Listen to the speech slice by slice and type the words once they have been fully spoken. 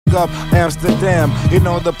up Amsterdam. You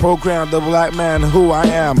know the program, the black man who I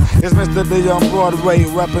am. It's Mr. D on Broadway,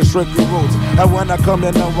 reppin' strictly roots. And when I come,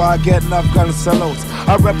 you know I get enough gun salutes.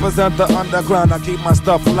 I represent the underground, I keep my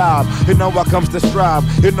stuff loud. You know what comes to strive,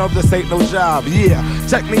 you know this ain't no job. Yeah,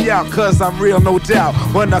 check me out, cause I'm real, no doubt.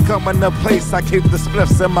 When I come in the place, I keep the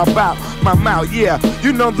spliffs in my mouth. Yeah,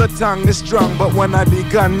 you know the tongue is strong, but when I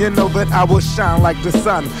begun, you know that I will shine like the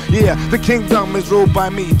sun. Yeah, the kingdom is ruled by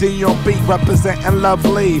me, D.O.B. representing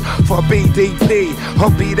lovely for BDP or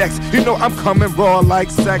BDX. You know I'm coming raw like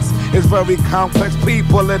sex. It's very complex,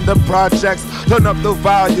 people in the projects. Turn up the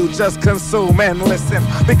value, just consume and listen,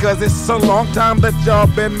 because it's a long time that y'all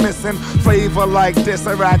been missing flavor like this,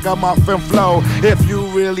 a ragamuffin flow. If you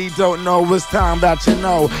really don't know, it's time that you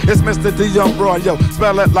know. It's Mr. D on Broad, yo,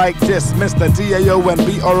 spell it like this, Mr.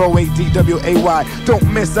 D-A-O-N-B-R-O-A-D-W-A-Y.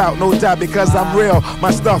 Don't miss out, no doubt, because I'm real.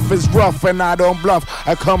 My stuff is rough and I don't bluff.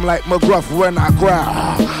 I come like McGruff when I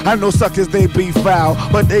growl. I know suckers, they be foul,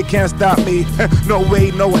 but they can't stop me. No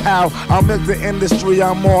way, no how. I'll milk the industry,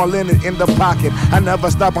 I'm all in it, in the pocket. I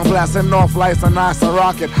never stop, I'm blasting off lights and ice a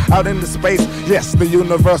rocket. Out in the space, yes, the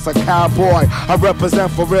universal cowboy. I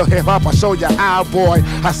represent for real hip-hop, I show you how, boy.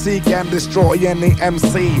 I seek and destroy any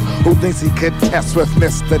MC who thinks he could test with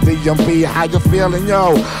Mr. DMB. How you feeling,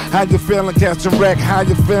 yo? How you feeling, Captain Wreck? How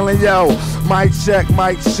you feeling, yo? Mic check,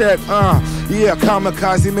 yeah,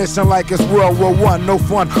 kamikaze mission like it's World War I. No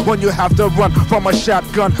fun when you have to run from a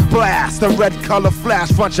shotgun blast. The red color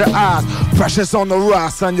flash front your eyes. Pressure's on the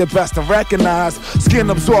rise, son, you best to recognize. Skin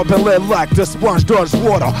absorbing lead like the sponge dodge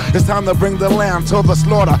water. It's time to bring the lamb to the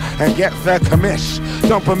slaughter and get that commish.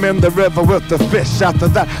 Dump him in the river with the fish. After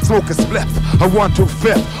that, smoke a spliff, a 1 2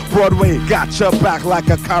 5. Broadway got your back like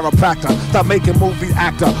a chiropractor. Stop making movie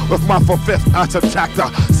actor with my 4/5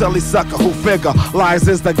 subtractor. Silly sucker who figure lies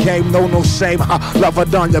is the game, no shame. Love her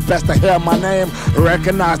done, you best to hear my name.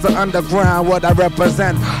 Recognize the underground, what I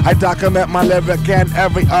represent. I document my lyric and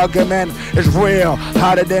every argument is real.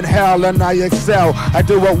 Hotter than hell and I excel. I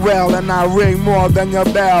do it well and I ring more than your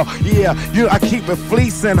bell. Yeah, I keep it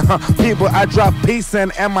fleecing. People, I drop peace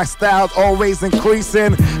in and my style's always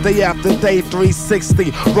increasing. Day after day,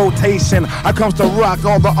 360 rotation. I comes to rock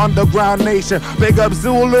all the underground nation. Big up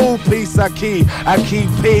Zulu, peace I keep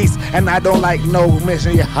peace. And I don't like no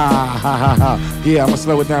mission. Yeah, yeah, I'ma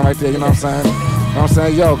slow it down right there, you know what I'm saying? You know what I'm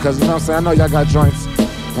saying? Yo, cause you know what I'm saying? I know y'all got joints. You know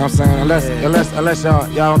what I'm saying? Unless y'all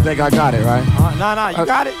don't think I got it, right? Nah, you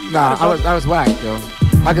got it. I was whack, yo.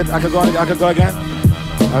 I could go again. I could go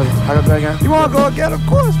again. You wanna go again? Of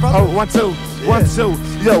course, brother. Oh, 1 2. 1 2,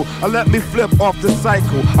 yo, let me flip off the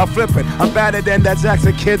cycle. I'm flipping, I'm better than that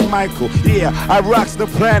Jackson Kid Michael. Yeah, I rocks the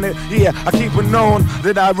planet. Yeah, I keep it known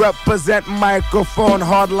that I represent microphone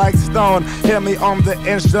hard like stone. Hear me on the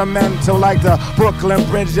instrumental like the Brooklyn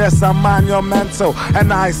Bridge. Yes, I'm monumental,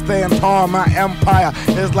 and I stand tall. My empire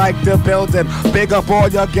is like the building. Big up all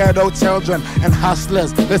your ghetto children and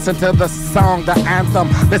hustlers. Listen to the song, the anthem.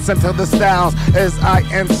 Listen to the styles as I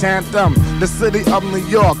enchant them. The city of New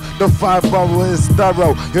York, the 5 boroughs is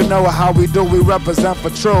thorough. You know how we do, we represent for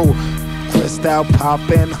true. Freestyle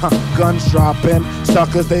poppin', guns droppin',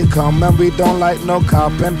 suckers they come and we don't like no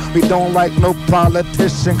coppin'. We don't like no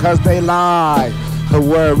politician cause they lie. A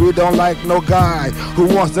word, we don't like no guy who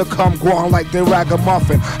wants to come going like they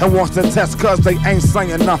ragamuffin and wants to test cause they ain't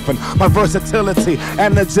saying nothing. My versatility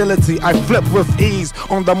and agility, I flip with ease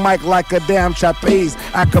on the mic like a damn trapeze.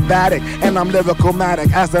 Acrobatic and I'm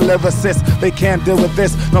lyrical-matic. As a lyricist, they can't deal with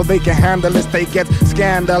this. No, they can handle this, they get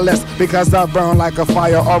scandalous because I burn like a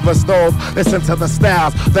fire or a stove. Listen to the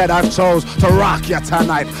styles that I chose to rock you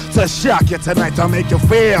tonight, to shock you tonight, to make you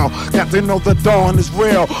feel that they know the dawn is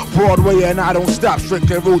real. Broadway and I don't stop.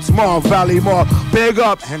 Strictly roots, more valley, more big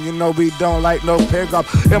up. And you know we don't like no pick up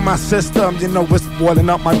in my system. You know it's boiling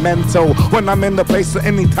up my mental. When I'm in the place, so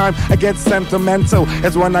anytime I get sentimental,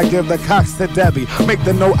 it's when I give the cocks to Debbie. Make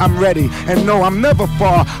the note I'm ready, and no, I'm never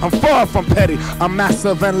far. I'm far from petty. I'm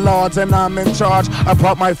massive and large, and I'm in charge. I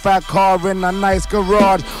brought my fat car in a nice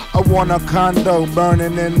garage. I want a condo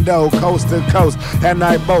burning in dough, coast to coast, and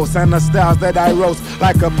I boast. And the styles that I roast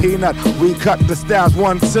like a peanut. We cut the styles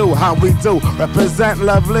 1 2. How we do? Represent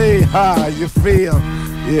lovely, how you feel?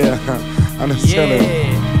 Yeah, I'm just chilling.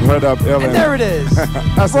 What up, Ellen? And there it is.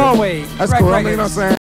 That's Broadway. That's cool. I mean, you know what I'm saying?